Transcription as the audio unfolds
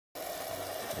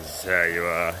This is how you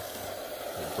are,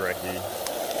 brekkie.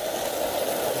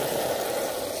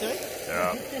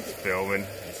 Yeah, it's filming.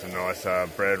 Some nice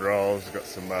bread rolls. Got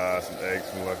some eggs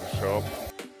from the local shop.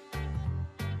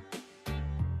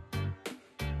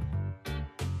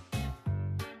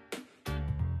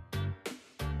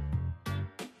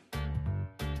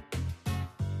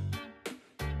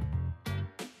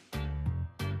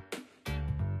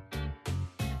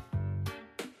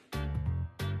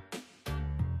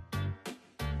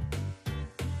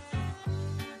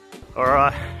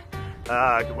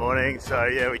 Alright, good morning. So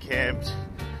yeah, we camped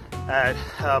at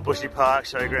Bushy Park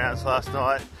Showgrounds last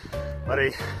night.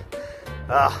 Buddy,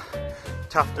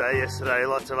 tough day yesterday,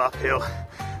 lots of uphill,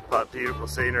 but beautiful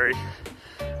scenery.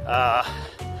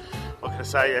 What can I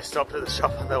say, yeah, stopped at the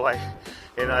shop on the way,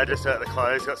 just out the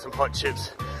clothes, got some hot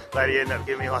chips. Lady ended up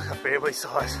giving me like a family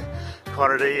size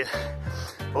quantity,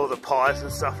 all the pies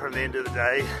and stuff from the end of the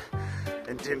day,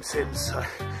 and dim sims, so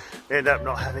we ended up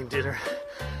not having dinner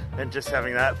and just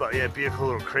having that. But yeah, beautiful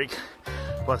little creek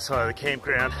by the side of the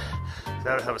campground. So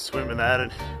I had to have a swim in that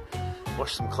and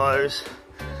wash some clothes.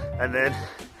 And then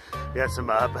we had some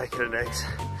bacon and eggs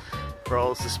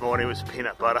rolls this morning with some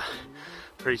peanut butter.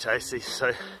 Pretty tasty.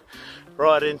 So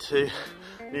right into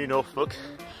New Norfolk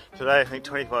today, I think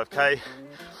 25k.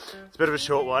 It's a bit of a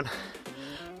short one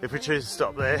if we choose to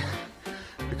stop there,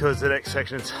 because the next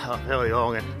section's fairly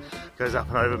long and goes up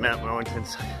and over Mount Wellington.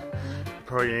 So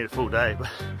probably need a full day, but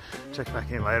check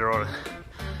back in later on and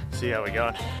see how we're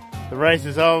going. The race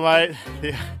is on, mate.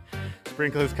 The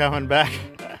sprinkler's coming back.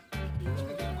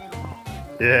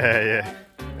 Yeah.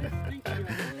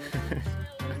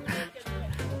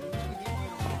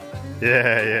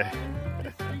 Yeah.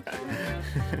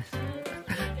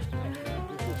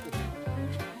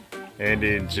 And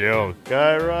in Jill.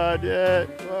 Go Rod, yeah.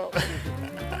 Well.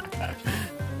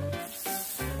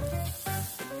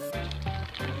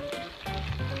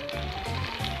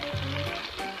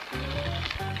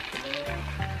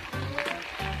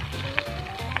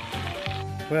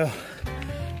 Well,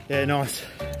 yeah, nice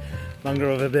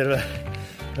mongrel of a bit of a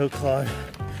hill climb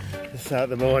to start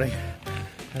the morning.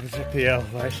 Have to check the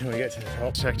elevation when we get to the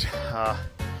top. Checked,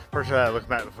 pretty sure I looked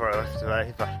map before I left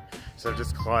today, but so I've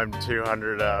just climbed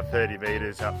 230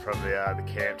 metres up from the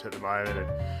camp at the moment, and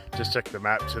just checked the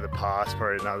map to the pass,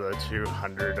 probably another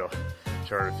 200 or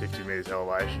 250 metres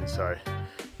elevation. So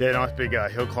yeah, nice big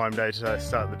hill climb day to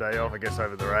start the day off, I guess,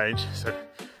 over the range. So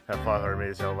about 500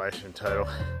 metres elevation in total.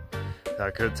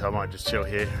 Good, so I might just chill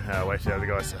here, wait for the other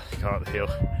guys to come up the hill.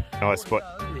 Nice spot.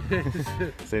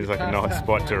 Seems like a nice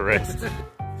spot to rest.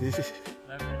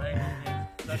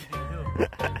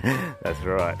 That's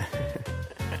right.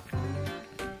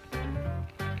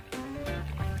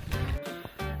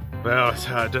 Well, it's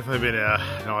definitely been a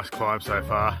nice climb so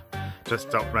far. Just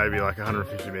stopped maybe like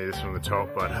 150 metres from the top,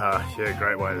 but yeah,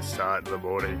 great way to start the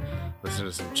morning. Listen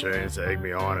to some tunes to egg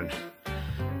me on and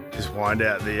just wind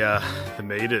out the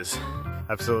metres.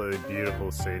 Absolutely beautiful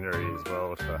scenery as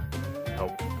well to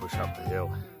help push up the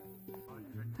hill.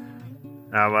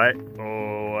 Now mate,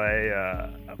 all the way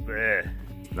up there.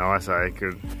 Nice, eh?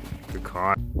 Good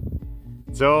climb.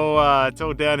 It's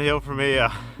all downhill from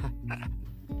here.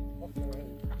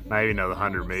 Maybe another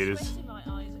 100 metres.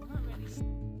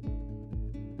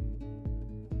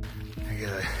 There you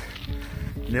go.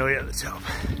 Nearly at the top.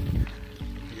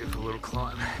 Beautiful little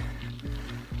climb.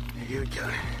 Here we go.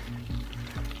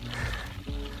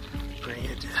 Bring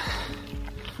it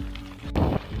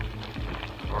down.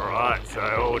 Alright, so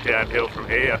all downhill from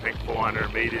here, I think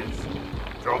 400 metres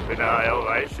drop in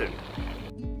elevation.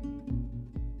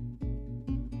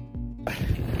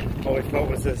 What we thought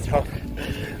was this top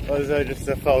was just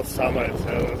a false summit, so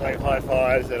it was like high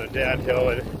fives and a downhill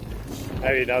and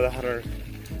maybe another 100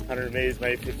 metres,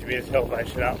 maybe 50 metres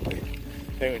elevation up.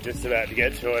 I think we're just about to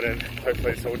get to it, and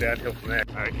hopefully it's all downhill from there.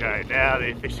 Okay, now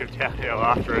the official downhill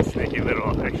after a sneaky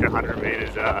little extra 100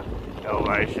 metres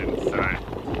elevation, so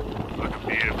looking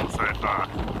beautiful so far.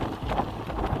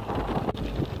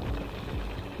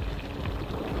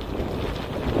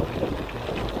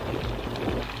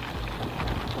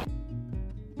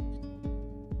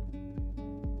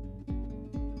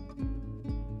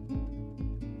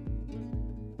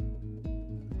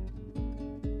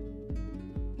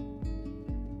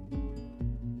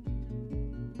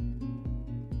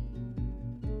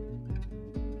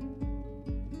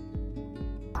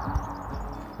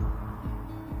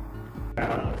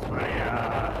 It's funny,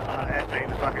 I think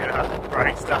the fucking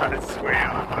brake started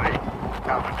squealing, buddy,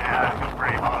 coming down. It got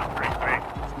pretty hot pretty quick.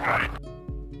 It's great.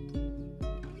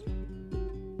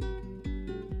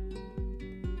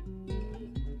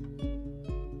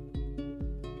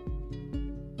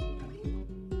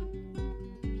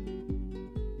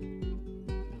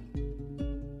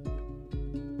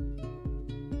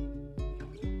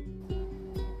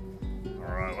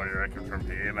 What do you reckon from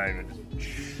here, maybe?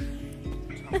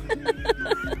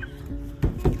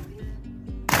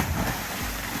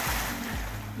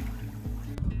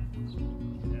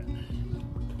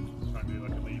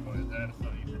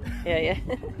 Yeah, yeah.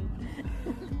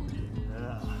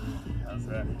 How's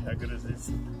that? How good is this?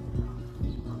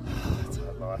 It's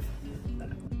hard life.